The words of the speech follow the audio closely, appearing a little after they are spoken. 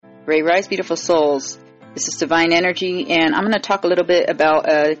Ray Rise, beautiful souls. This is Divine Energy, and I'm going to talk a little bit about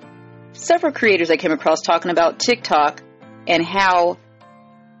several creators I came across talking about TikTok and how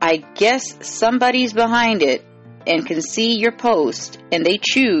I guess somebody's behind it and can see your post and they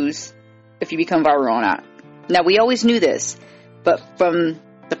choose if you become viral or not. Now, we always knew this, but from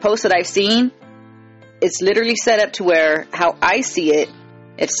the posts that I've seen, it's literally set up to where, how I see it,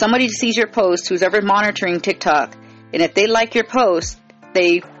 if somebody sees your post who's ever monitoring TikTok, and if they like your post,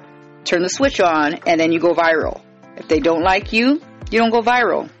 they turn the switch on and then you go viral. If they don't like you, you don't go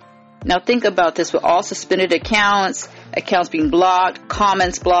viral. Now think about this with all suspended accounts being blocked,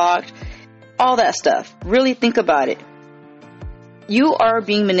 comments blocked, all that stuff. Really think about it. You are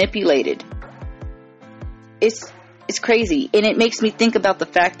being manipulated. It's crazy. And it makes me think about the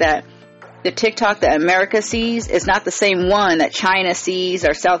fact that the TikTok that America sees is not the same one that China sees,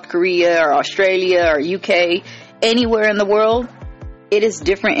 or South Korea, or Australia, or UK, anywhere in the world. It is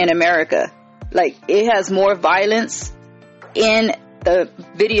different in America. Like, it has more violence in the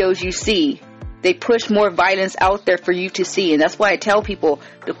videos you see. They push more violence out there for you to see. And that's why I tell people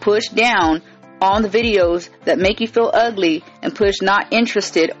to push down on the videos that make you feel ugly and push not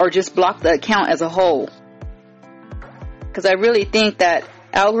interested, or just block the account as a whole. Because I really think that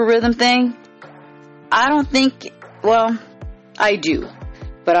algorithm thing, I do.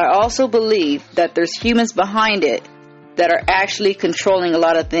 But I also believe that there's humans behind it that are actually controlling a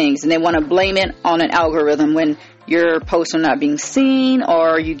lot of things, and they want to blame it on an algorithm when your posts are not being seen,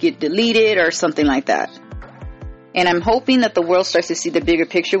 or you get deleted, or something like that. And I'm hoping that the world starts to see the bigger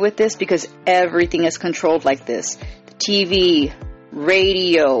picture with this, because everything is controlled like this. The TV,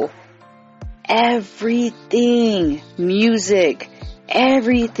 radio, everything, music,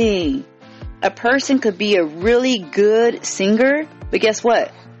 everything. A person could be a really good singer, but guess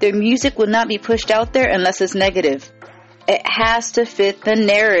what? Their music will not be pushed out there unless it's negative. It has to fit the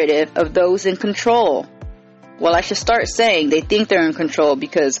narrative of those in control. Well, I should start saying they think they're in control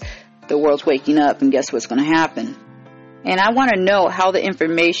because the world's waking up, and guess what's going to happen? And I want to know how the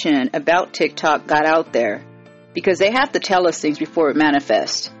information about TikTok got out there, because they have to tell us things before it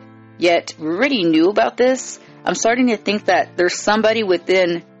manifests. Yet, we already knew about this. I'm starting to think that there's somebody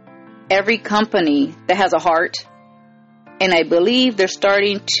within every company that has a heart, and I believe they're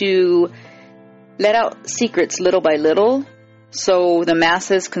starting to let out secrets little by little so the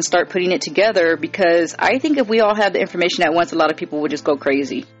masses can start putting it together, because I think if we all had the information at once, a lot of people would just go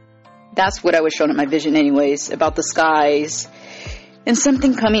crazy. That's what I was shown in my vision anyways, about the skies and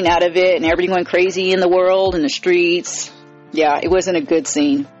something coming out of it and everybody going crazy in the world, in the streets. Yeah, it wasn't a good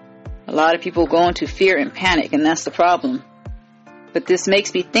scene. A lot of people go into fear and panic, and that's the problem. But this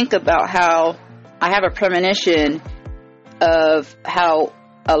makes me think about how I have a premonition of how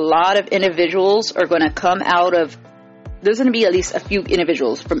a lot of individuals are going to come out of, there's going to be at least a few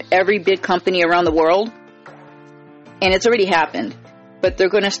individuals from every big company around the world. And it's already happened. But they're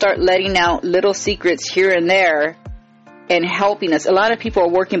going to start letting out little secrets here and there and helping us. A lot of people are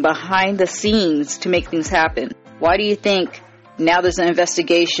working behind the scenes to make things happen. Why do you think now there's an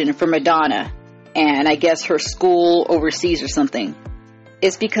investigation for Madonna and I guess her school overseas or something?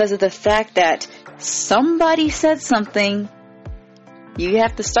 It's because of the fact that somebody said something. You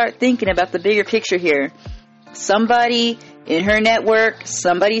have to start thinking about the bigger picture here. Somebody in her network,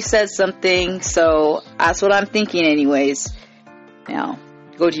 somebody said something. So that's what I'm thinking anyways. Now,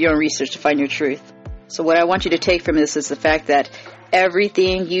 go do your own research to find your truth. So what I want you to take from this is the fact that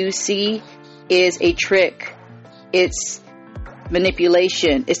everything you see is a trick. It's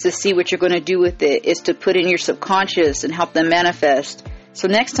manipulation. It's to see what you're going to do with it. It's to put in your subconscious and help them manifest. So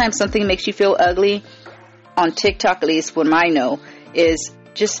next time something makes you feel ugly, on TikTok at least, what I know, is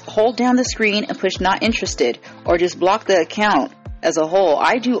just hold down the screen and push not interested, or just block the account as a whole.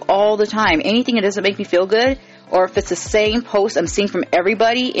 I do all the time. Anything that doesn't make me feel good, or if it's the same post I'm seeing from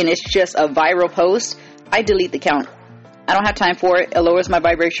everybody and it's just a viral post, I delete the account. I don't have time for it. It lowers my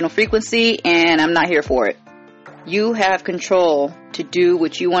vibrational frequency and I'm not here for it. You have control to do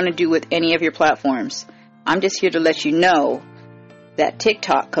what you want to do with any of your platforms. I'm just here to let you know that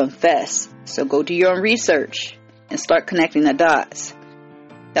TikTok confess. So go do your own research and start connecting the dots.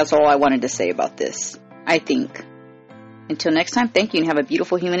 That's all I wanted to say about this, I think. Until next time, thank you and have a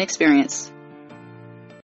beautiful human experience.